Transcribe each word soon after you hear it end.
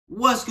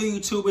What's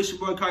good, YouTube? It's your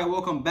boy Kai.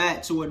 Welcome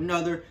back to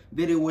another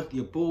video with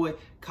your boy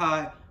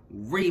Kai.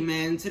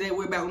 Man, today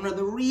we're back with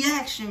another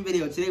reaction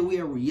video. Today we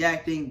are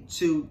reacting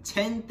to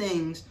 10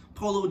 things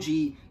Polo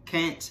G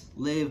can't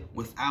live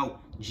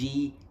without.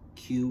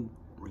 GQ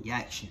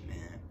reaction,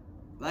 man.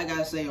 Like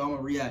I say, all my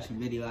reaction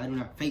video, I do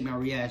not fake my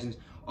reactions.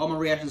 All my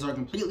reactions are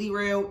completely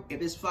real. If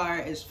it's fire,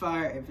 it's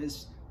fire. If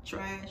it's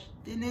trash,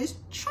 then it's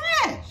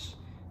trash.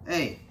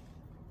 Hey,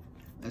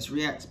 let's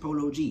react to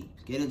Polo G.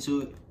 Let's get into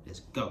it.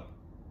 Let's go.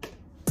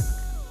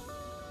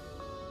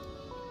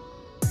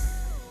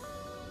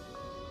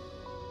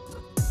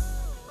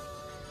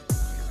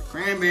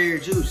 Cranberry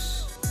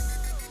juice.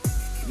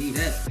 Need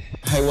that.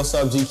 Hey, what's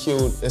up,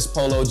 GQ? It's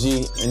Polo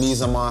G, and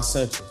these are my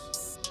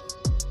essentials.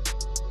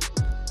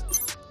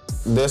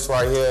 This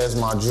right here is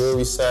my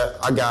jewelry set.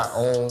 I got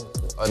on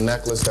a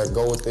necklace that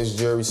go with this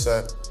jewelry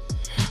set.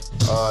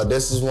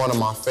 This is one of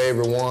my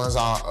favorite ones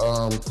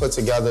I put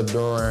together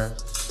during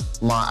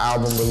my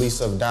album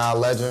release of Die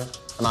Legend.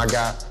 And I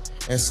got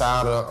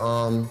inside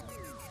of,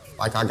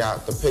 I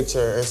got the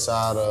picture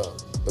inside of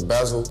the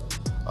bezel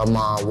of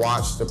my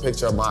watch, the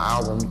picture of my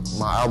album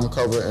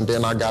cover, and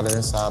then I got it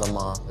inside of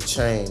my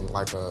chain,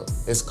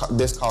 this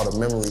called a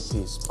memory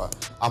piece.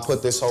 But I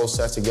put this whole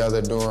set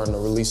together during the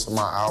release of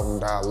my album,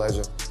 Die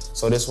Legend.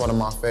 So this is one of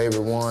my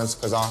favorite ones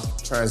because I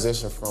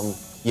transitioned from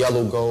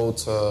yellow gold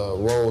to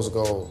rose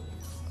gold.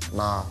 And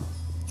I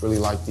really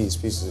like these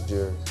pieces of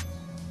jewelry.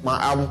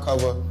 My album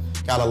cover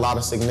got a lot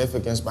of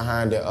significance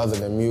behind it other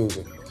than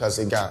music because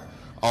it got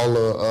all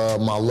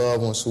of my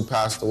loved ones who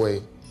passed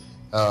away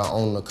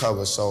on the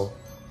cover. So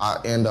I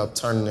end up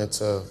turning it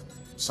into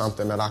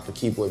something that I could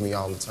keep with me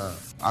all the time.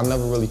 I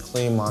never really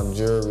clean my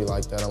jewelry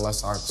like that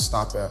unless I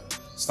stop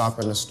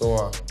in the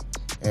store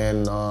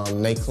and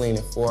they clean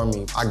it for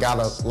me. I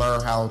gotta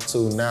learn how to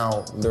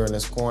now during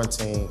this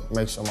quarantine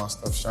make sure my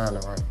stuff's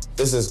shining right.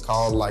 This is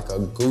called like a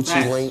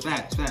Gucci link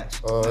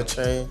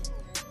chain.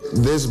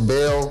 This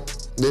bell,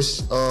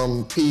 this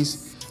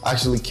piece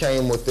actually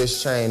came with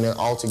this chain, and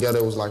altogether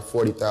it was like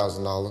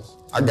 $40,000.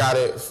 I got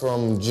it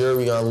from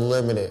Jewelry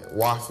Unlimited,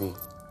 Wafi,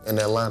 in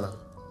Atlanta.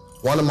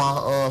 One of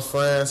my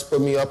friends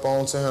put me up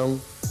onto him.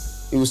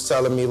 He was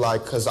telling me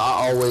cause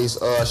I always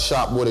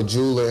shop with a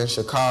jeweler in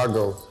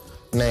Chicago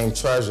named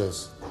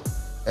Treasures.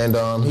 And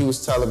he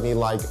was telling me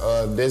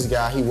this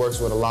guy, he works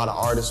with a lot of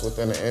artists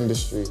within the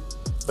industry,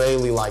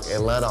 mainly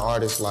Atlanta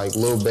artists like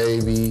Lil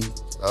Baby,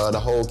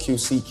 the whole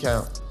QC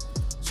camp.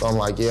 So I'm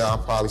like, yeah, I'll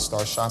probably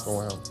start shopping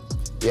with him.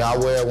 Yeah, I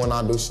wear it when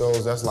I do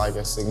shows. That's like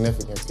a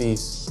significant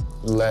piece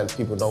to let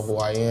people know who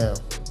I am.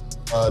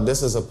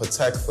 This is a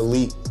Patek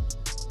Philippe.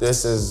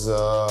 This is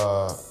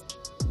about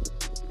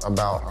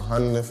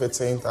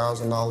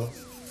 $115,000.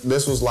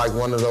 This was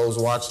one of those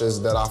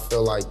watches that I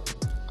feel like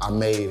I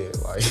made it.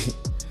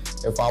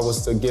 If I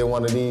was to get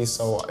one of these,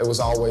 so it was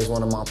always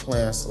one of my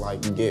plans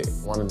to get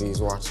one of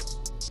these watches.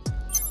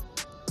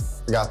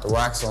 I got the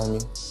racks on me.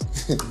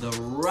 The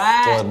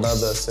racks. For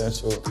another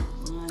essential.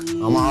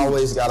 I'm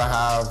always gotta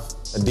have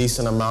a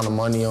decent amount of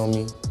money on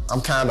me.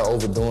 I'm kind of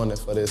overdoing it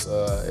for this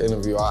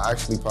interview. I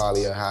actually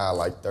probably had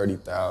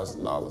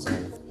 $30,000 on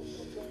me.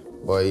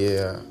 But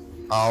yeah,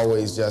 I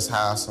always just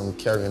have some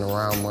carrying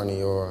around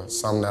money or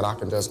something that I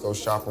can just go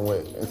shopping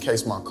with in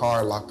case my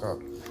car lock up.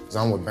 Because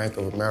I'm with Bank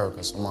of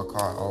America, so my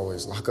car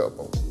always lock up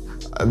on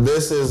me.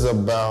 This is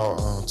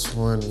about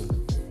 20,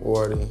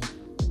 40,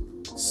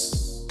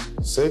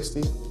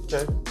 60,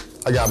 okay?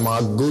 I got my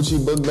Gucci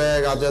book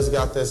bag. I just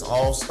got this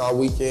All-Star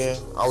weekend.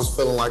 I was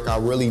feeling like I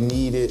really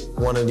needed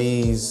one of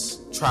these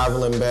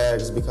traveling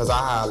bags because I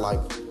had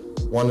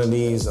one of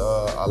these,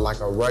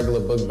 a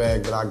regular book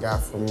bag that I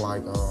got from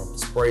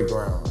Spray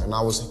Ground, and I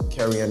was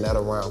carrying that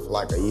around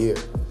for a year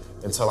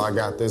until I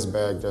got this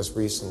bag just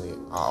recently.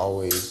 I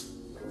always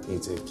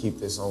need to keep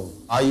this on me.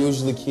 I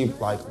usually keep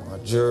my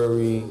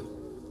jewelry,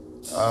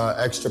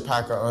 extra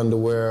pack of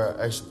underwear,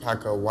 extra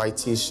pack of white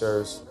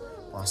t-shirts,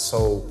 my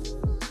soap,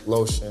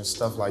 lotion,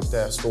 stuff like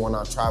that. So when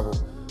I travel,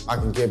 I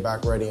can get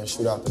back ready and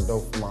shoot out the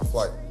door for my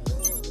flight.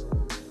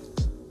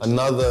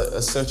 Another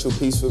essential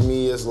piece for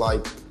me is I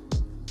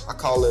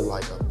call it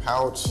a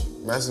pouch,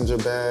 messenger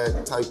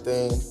bag type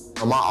thing.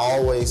 I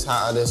always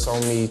have this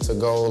on me to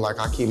go.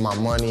 I keep my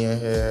money in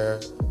here,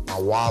 my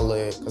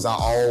wallet, because I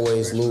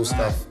always lose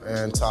stuff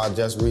until I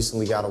just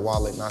recently got a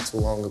wallet not too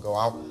long ago.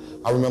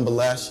 I remember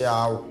last year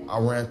I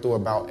ran through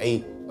about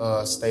 8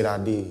 state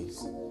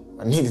IDs.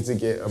 I needed to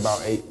get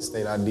about 8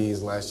 state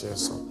IDs last year,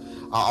 so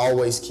I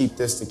always keep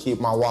this to keep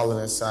my wallet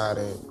inside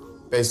and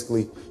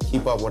basically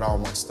keep up with all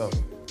my stuff.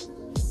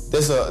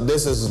 This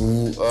is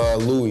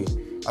Louis.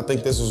 I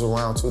think this was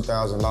around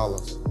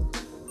 $2,000.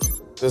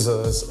 This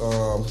is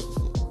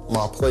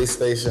my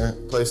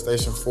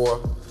PlayStation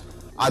 4.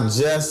 I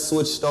just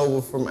switched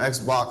over from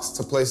Xbox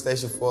to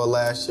PlayStation 4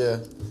 last year.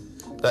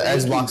 The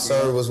Xbox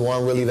servers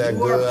weren't really that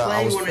good.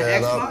 I was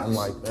fed up. I'm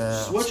like,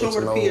 man, switch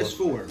over to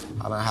PS4.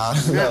 I don't know how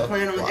to know.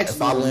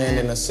 If I land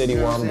in a city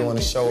where I'm doing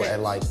a show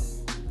at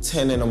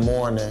 10 in the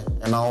morning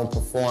and I don't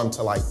perform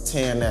till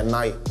 10 at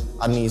night,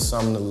 I need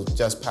something to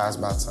just pass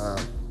by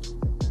time.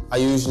 I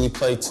usually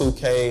play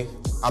 2K.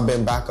 I've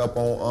been back up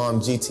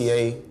on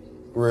GTA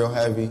real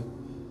heavy.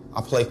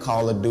 I play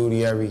Call of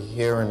Duty every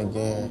here and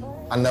again.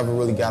 I never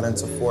really got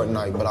into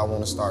Fortnite, but I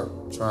want to start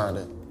trying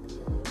it.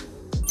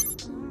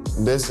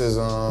 This is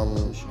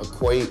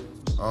Equate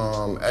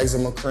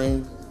eczema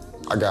cream.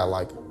 I got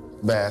like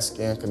bad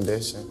skin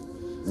condition.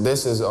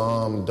 This is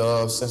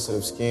Dove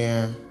sensitive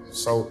skin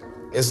soap.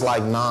 It's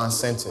like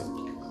non-scented.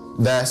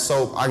 That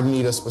soap, I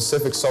need a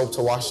specific soap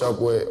to wash up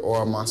with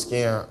or my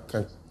skin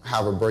can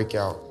have a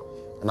breakout.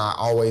 And I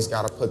always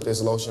gotta put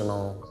this lotion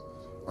on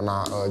when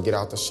I get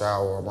out the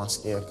shower or my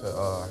skin could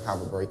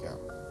have a breakout.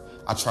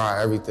 I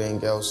try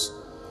everything else,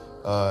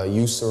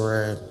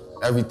 Eucerin,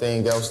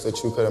 everything else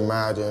that you could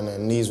imagine,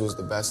 and these was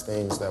the best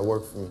things that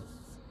worked for me.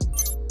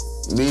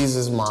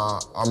 These are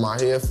my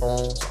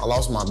headphones. I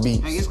lost my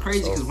Beats. Like, it's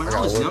crazy because when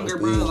I was younger,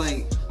 bro,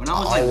 like when I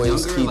was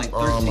always younger, keep, like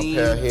 13, a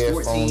pair of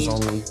headphones 14, on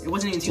me. it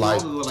wasn't even too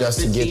like, long ago, like just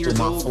to 15 get through years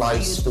my old,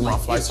 flights. Through my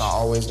flights, I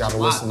always got to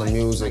listen to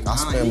music. I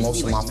spend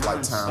most of my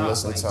flight time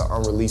listening to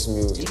unreleased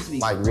music,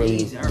 like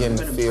really getting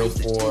the feel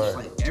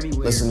for it,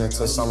 listening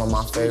to some of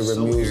my favorite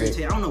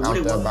music out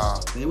there by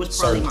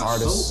certain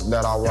artists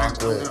that I rock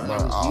with,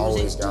 but I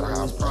always gotta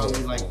have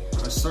headphones.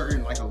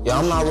 Yeah,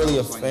 I'm not really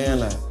a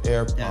fan of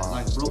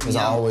AirPods because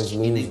I always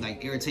lose them.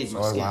 So it's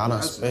like I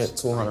done spent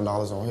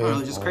 $200 on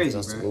headphones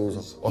just to lose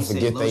them. Or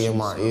forget they in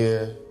my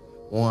ear.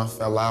 One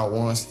fell out,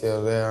 one's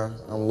still there.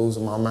 I'm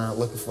losing my mind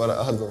looking for the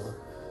other one.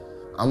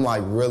 I'm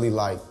like really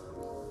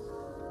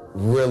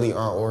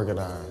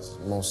unorganized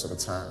most of the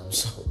time.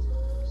 So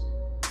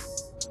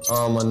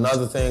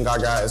another thing I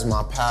got is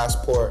my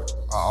passport.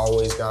 I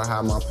always gotta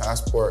have my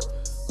passport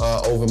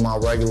over my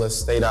regular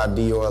state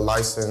ID or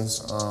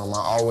license. I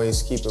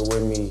always keep it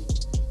with me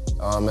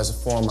as a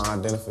form of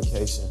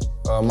identification.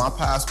 My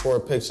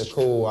passport picture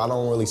cool. I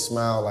don't really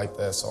smile like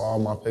that, so all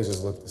my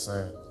pictures look the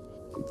same.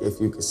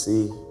 If you can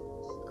see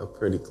a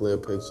pretty clear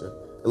picture.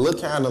 It look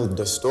kind of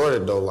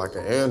distorted though, like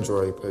an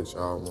Android picture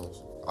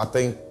almost. I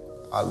think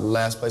the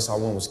last place I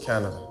went was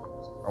Canada.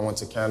 I went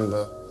to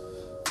Canada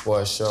for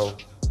a show.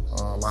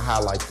 I had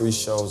like 3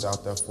 shows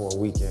out there for a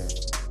weekend.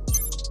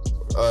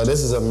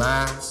 This is a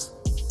mask.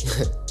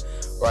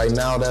 Right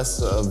now, that's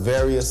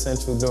very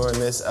essential during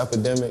this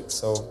epidemic,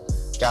 so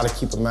gotta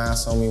keep a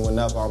mask on me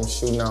whenever I'm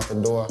shooting out the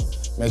door.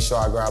 Make sure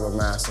I grab a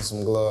mask and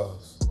some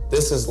gloves.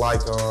 This is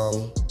like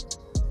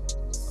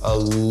a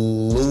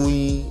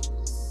Louis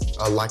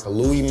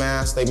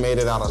mask. They made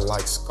it out of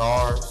like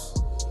scarves,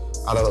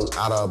 out of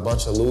a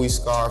bunch of Louis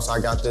scarves. I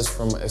got this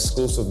from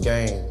Exclusive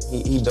Game.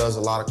 He does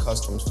a lot of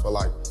customs for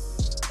like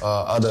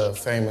other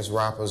famous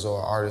rappers or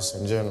artists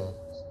in general.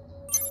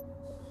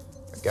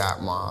 I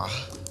got my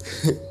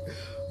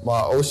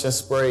my Ocean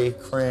Spray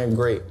Cran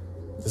Grape.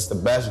 It's the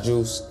best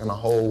juice in the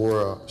whole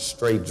world,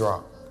 straight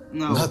drop.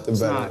 No, nothing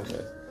better than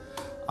it.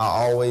 I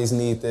always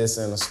need this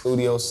in a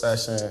studio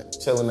session,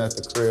 chilling at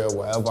the crib,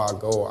 wherever I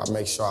go, I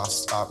make sure I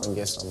stop and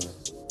get something.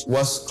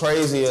 What's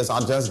crazy is I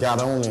just got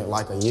on it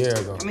like a year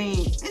ago. I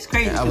mean, it's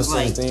crazy and ever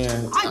since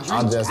then, I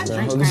just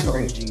been drink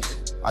cranberry juice.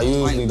 I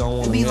usually don't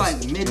want to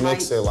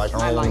mix it, like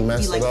I don't want to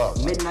mess it up.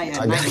 Midnight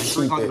at night,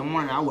 3 o'clock in the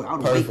morning, I would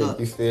wake up,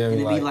 you feel me?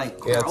 And it'd be like,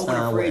 I open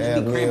the fridge,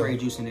 it'd be cranberry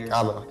juice in there, and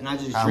I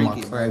just drink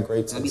it, bro. I'd be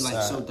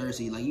like so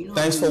thirsty, like, you know.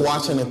 Thanks for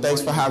watching and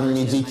thanks for having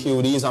me,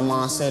 GQ. These are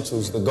my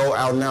essentials. The Go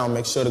Out Now,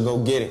 make sure to go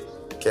get it.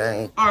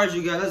 Okay. Alright,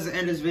 you guys, that's the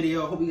end of this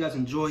video. Hope you guys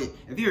enjoy it.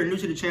 If you're new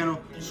to the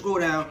channel, scroll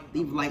down,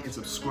 leave a like and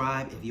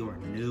subscribe if you are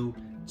new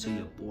to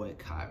your boy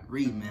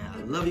Kyrie, man.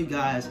 I love you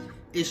guys.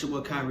 It's your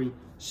boy Kyrie.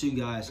 See you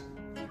guys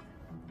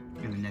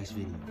in the next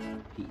video.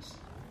 Peace.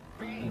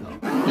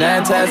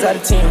 9 times out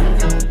of 10,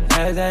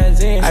 I got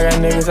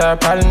niggas I'll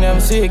probably never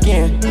see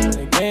again.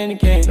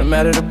 No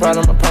matter the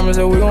problem, I promise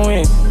that we gon'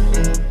 win.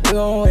 We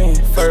gon' win.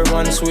 First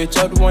one to switch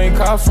up, the one you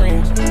call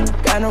friends.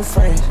 Got no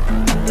friends.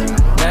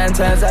 9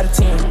 times out of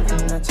 10,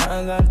 9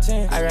 times out of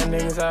 10, I got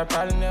niggas I'll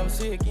probably never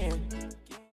see again.